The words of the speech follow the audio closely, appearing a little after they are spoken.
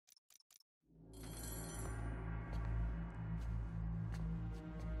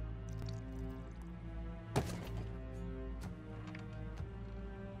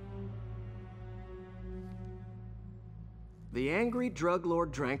The angry drug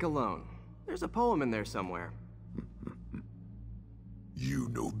lord drank alone. There's a poem in there somewhere. You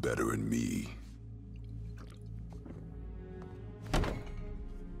know better than me.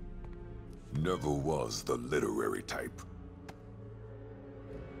 Never was the literary type.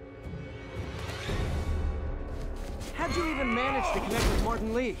 How'd you even manage to connect with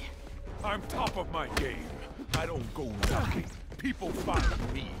Martin Lee? I'm top of my game. I don't go knocking. People find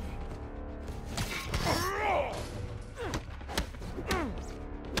me.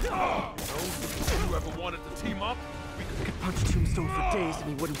 You know, if you ever wanted to team up, we I could punch Tombstone for days and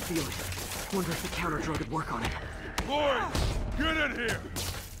he wouldn't feel it. Wonder if the counter drug would work on it. Boys, get in here!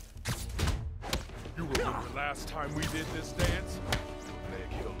 You remember last time we did this dance? Leg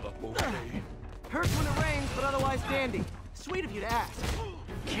healed up okay. Hurts when it rains, but otherwise dandy. Sweet of you to ask.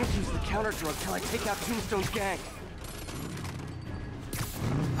 Can't use the counter drug till I take out Tombstone's gang.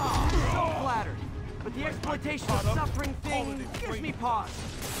 Oh, so flattered. But the exploitation of suffering thing gives me pause.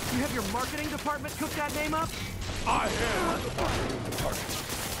 You have your marketing department cook that name up? I am the marketing department.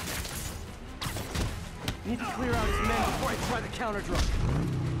 Need to clear out his men before I try the counter drug.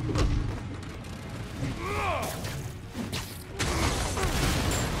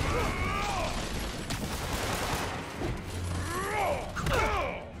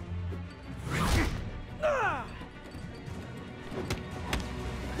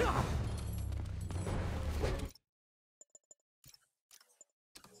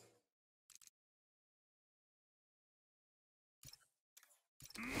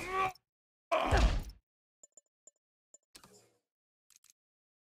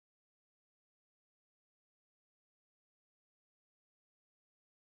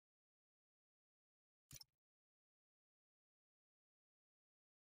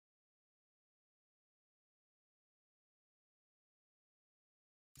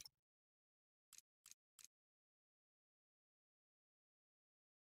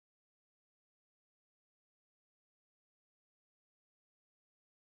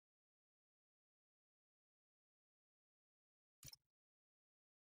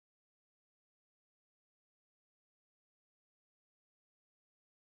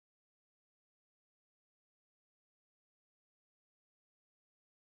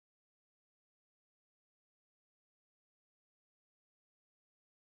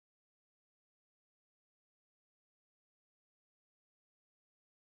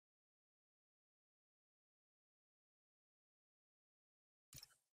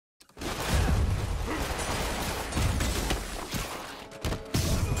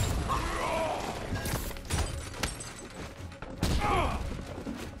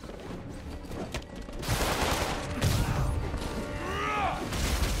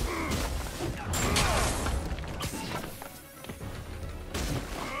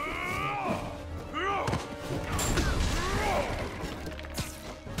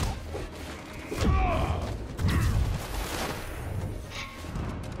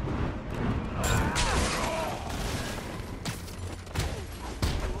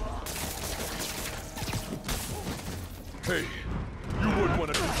 Hey, you wouldn't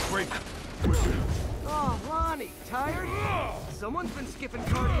want to do break, would you? Oh, Lonnie, tired? Someone's been skipping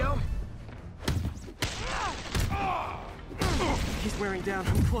cardio. He's wearing down.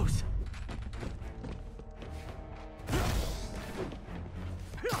 I'm close.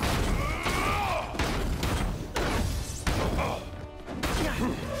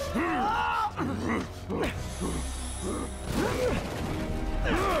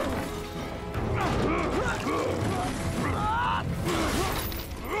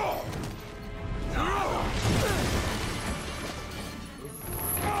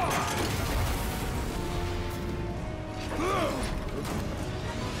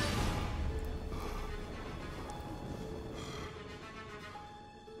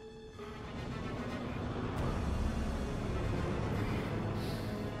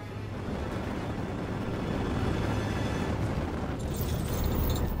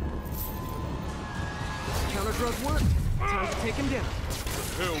 Counter drug worked. Time to take him down.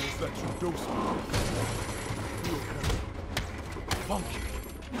 The hell was that you dosed me? You were kind of funky.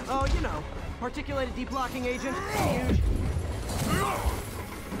 Oh, you know, articulated deblocking agent. Huge.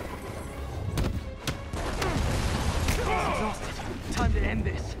 Exhausted. Time to end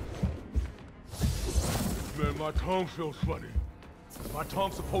this. Man, my tongue feels funny. Is my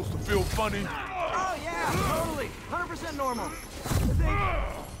tongue supposed to feel funny? Oh yeah, totally. 100% normal. I think.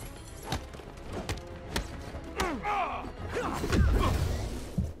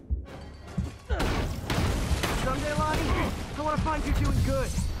 Someday, Lonnie, I want to find you doing good.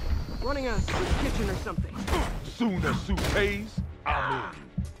 Running a soup kitchen or something. Soon as soup pays, I'm in.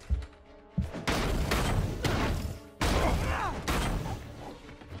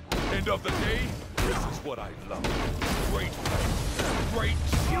 end of the day, this is what I love. Great fight. Great.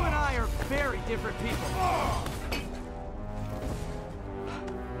 You and I are very different people.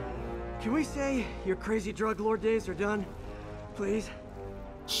 Can we say your crazy drug lord days are done? Please?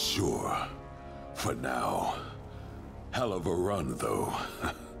 Sure. For now. Hell of a run, though.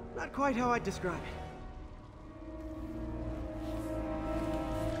 Not quite how I'd describe it.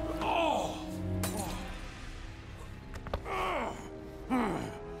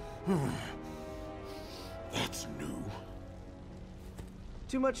 That's new.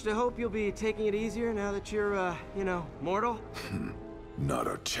 Too much to hope you'll be taking it easier now that you're, you know, mortal? Not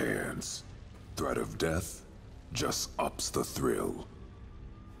a chance. Threat of death just ups the thrill.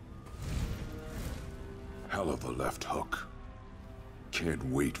 Hell of a left hook. Can't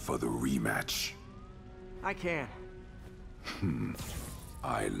wait for the rematch. I can.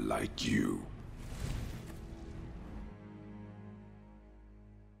 I like you.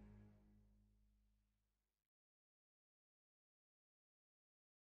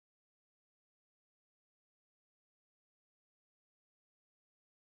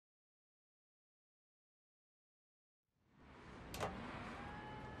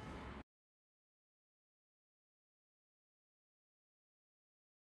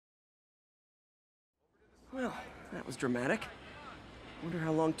 Well, that was dramatic. Wonder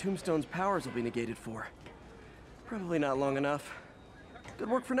how long Tombstone's powers will be negated for. Probably not long enough. Good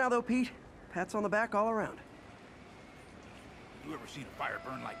work for now, though, Pete. Pats on the back all around. You ever seen a fire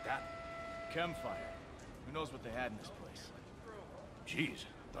burn like that? Campfire. Who knows what they had in this place? Jeez,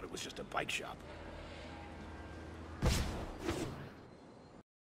 thought it was just a bike shop.